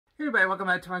Hey everybody, welcome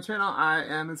back to my channel. I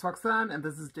am Ms. Roxanne, and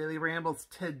this is Daily Rambles.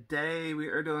 Today we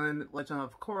are doing Legend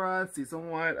of Korra, Season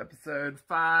 1, Episode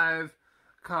 5,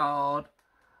 called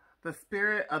The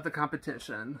Spirit of the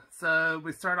Competition. So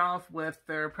we start off with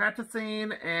their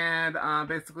practicing, and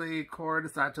basically Korra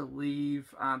decided to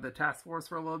leave the task force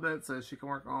for a little bit so she can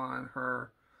work on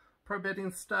her pro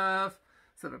bidding stuff.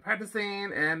 So they're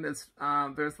practicing, and it's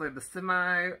there's like the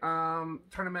semi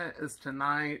tournament is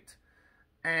tonight.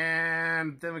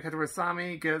 And then we cut to where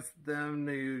Sami gets them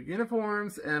new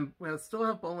uniforms, and we'll still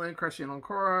have Bolin crushing on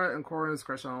Korra, and Korra is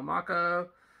crushing on Mako.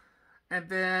 And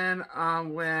then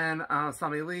when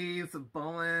Sami leaves,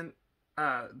 then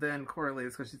Korra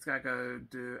leaves because she's got to go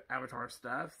do Avatar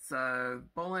stuff. So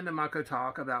Bolin and Mako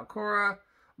talk about Korra.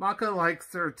 Mako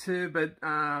likes her too, but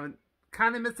kind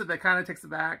of misses it, but kind of takes it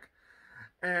back.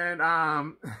 And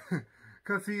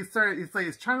because he's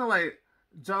trying to like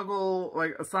juggle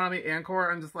like Asami and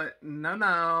Korra. I'm just like,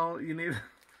 no, you need to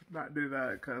not do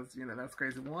that because, you know, that's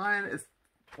crazy. One is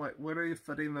like literally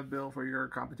footing the bill for your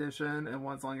competition, and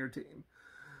one's on your team.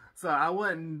 So I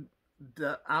wouldn't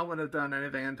have done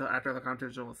anything until after the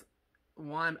competition was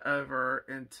one over,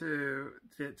 and two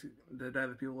to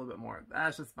other people a little bit more.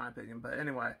 That's just my opinion. But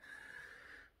anyway,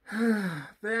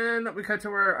 then we cut to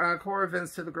where Korra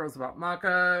vents to the girls about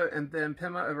Mako, and then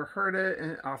Pema overheard it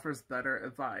and offers better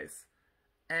advice.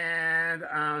 And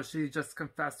she just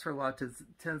confessed her love to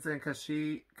Tenzin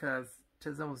because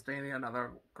Tenzin was dating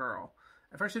another girl.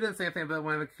 At first she didn't say anything, but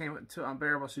when it came to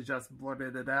unbearable, she just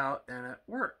blurted it out, and it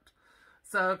worked.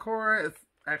 So Korra is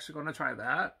actually going to try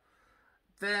that.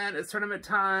 Then it's tournament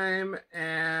time,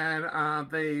 and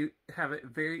they have a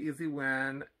very easy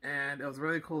win, and it was a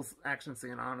really cool action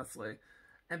scene, honestly.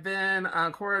 And then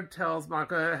Korra tells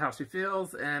Mako how she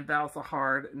feels, and that was a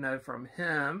hard no from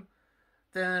him.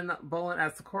 Then Bolin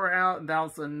asks Korra out, and that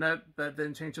was a note, but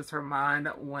then changes her mind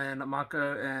when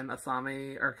Mako and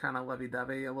Asami are kind of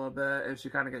lovey-dovey a little bit, and she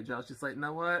kind of gets jealous. She's like, you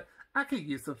know what? I could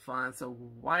use some fun, so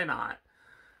why not?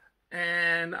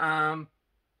 And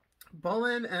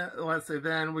Bolin, and let's see,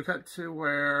 then we cut to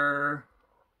where...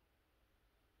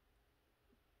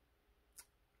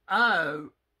 so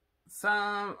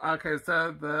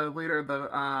the leader of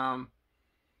the...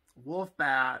 Wolf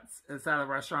Bats is at a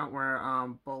restaurant where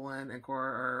Bolin and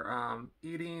Korra are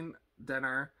eating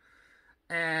dinner,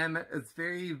 and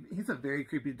he's a very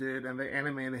creepy dude, and they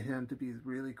animated him to be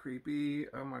really creepy.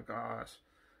 Oh my gosh.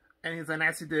 And he's a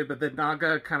nasty dude, but the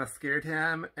Naga kind of scared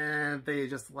him, and they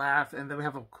just laughed, and then we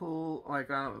have a cool like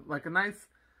a nice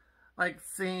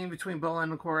scene between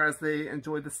Bolin and Korra as they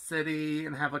enjoy the city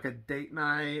and have like a date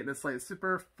night, and it's like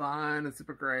super fun and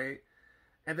super great.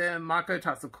 And then Mako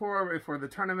talks to Korra before the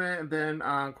tournament, and then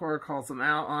Korra calls him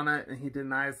out on it, and he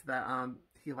denies that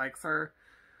he likes her.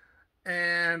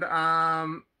 And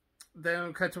then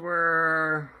we cut to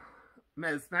where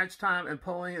it's match time, and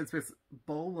Bolin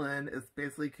is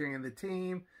basically carrying the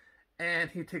team, and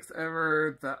he takes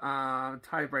over the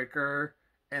tiebreaker,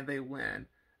 and they win.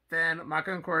 Then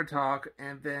Mako and Korra talk,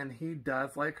 and then he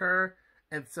does like her,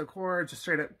 and so Korra just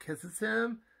straight up kisses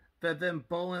him. But then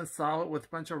Bolin saw it with a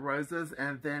bunch of roses,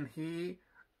 and then he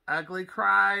ugly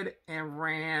cried and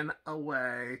ran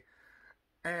away.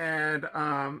 And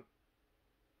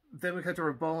then we cut to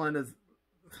where Bolin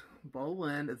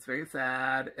is very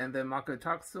sad, and then Mako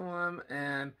talks to him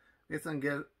and makes them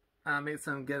get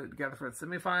together for the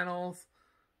semifinals.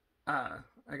 I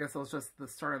guess it was just the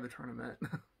start of the tournament.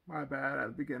 My bad at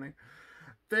the beginning.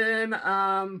 Then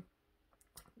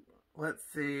let's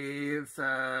see,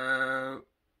 so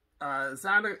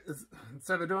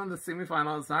they're doing the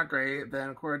semifinal. It's not great.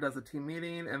 Then Korra does a team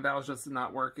meeting, and that was just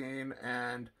not working.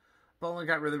 And Bolin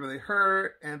got really, really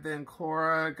hurt. And then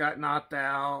Korra got knocked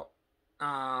out.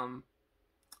 And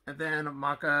then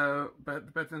Mako,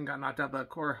 both of them got knocked out, but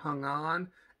Korra hung on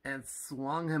and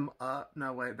swung him up.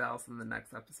 No, wait, that was in the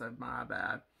next episode. My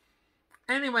bad.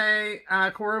 Anyway,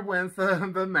 Korra wins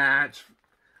the match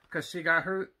because she got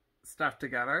her stuff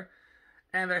together.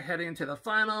 And they're heading to the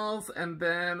finals, and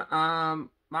then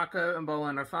Mako and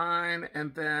Bolin are fine,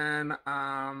 and then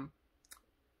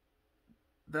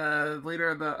the leader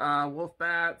of the Wolf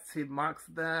Bats, he mocks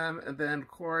them, and then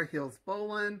Korra heals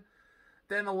Bolin.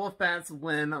 Then the Wolf Bats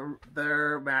win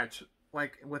their match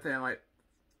like within like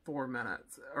 4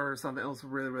 minutes or something. It was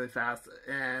really, really fast,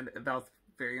 and that was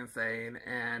very insane,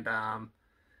 and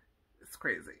it's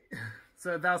crazy.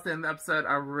 So that was the end of the episode.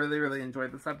 I really, really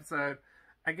enjoyed this episode.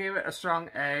 I gave it a strong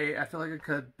A. I feel like it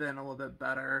could have been a little bit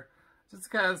better. Just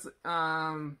because,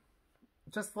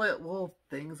 just like little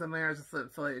things in there. I just feel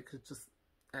like it could just,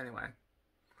 anyway.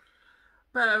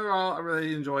 But overall, I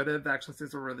really enjoyed it. The action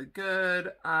scenes were really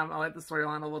good. I like the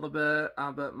storyline a little bit,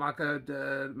 but Mako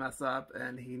did mess up,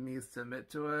 and he needs to admit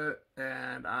to it,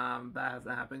 and that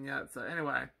hasn't happened yet. So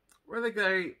anyway, really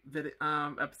great video,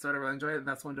 episode. I really enjoyed it, and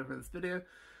that's what I'm doing for this video.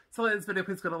 So like this video,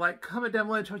 please go to like, comment down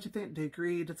below, and tell what you think. Do you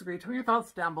agree, disagree? Tell me your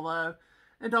thoughts down below.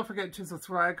 And don't forget to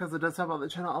subscribe, because it does help out the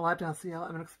channel a lot. I'll see y'all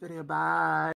in the next video. Bye!